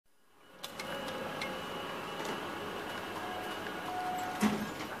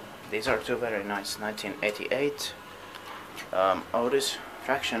These are two very nice 1988 Otis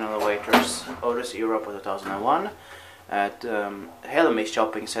traction elevators, Otis Europa 2001 at Helmi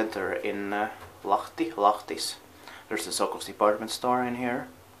shopping center in Lahti, Lahtis. There's the so-called department store in here.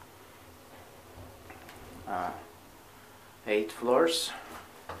 8 floors,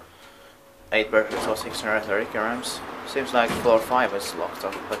 8 burgers or 630 kilograms. Seems like floor 5 is locked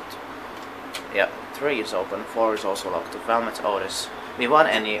off, but yeah, 3 is open, 4 is also locked off. VALMET-OTIS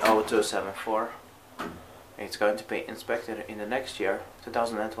V1NE0274. It's going to be inspected in the next year,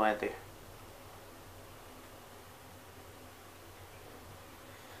 2020. We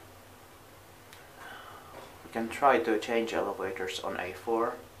can try to change elevators on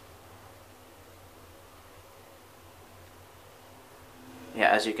A4. Yeah,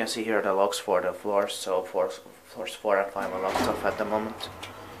 as you can see here, the locks for the floors, so floors 4 and 5 are locked off at the moment.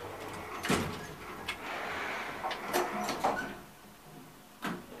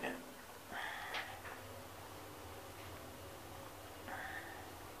 Yeah.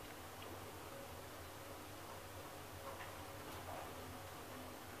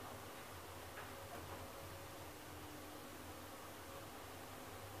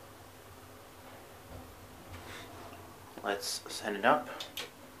 Let's send it up.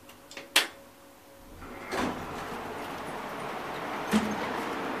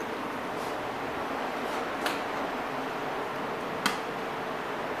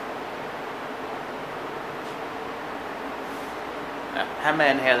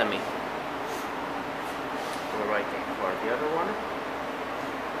 Hämeen Helmi. We're waiting for the other one.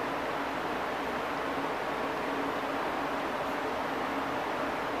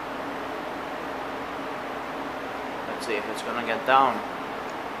 Let's see if it's gonna get down.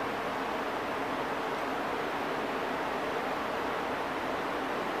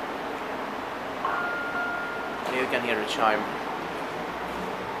 You can hear the chime.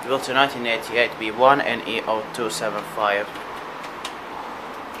 Built in 1988, V1NE0275.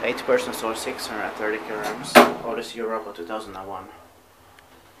 8 persons or 630 kilograms. Otis Europa 2001.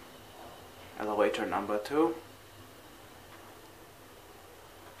 Elevator number 2.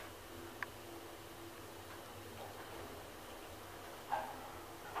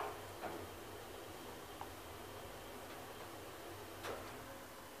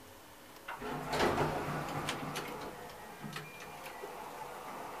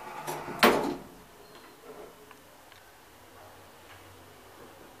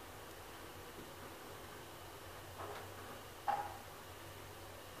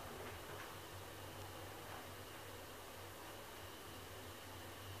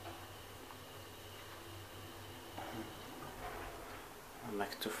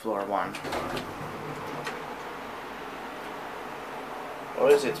 Back to floor 1. Or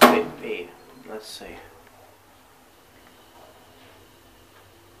is it B? Let's see.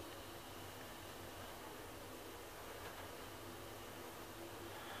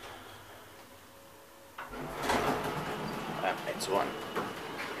 It's 1.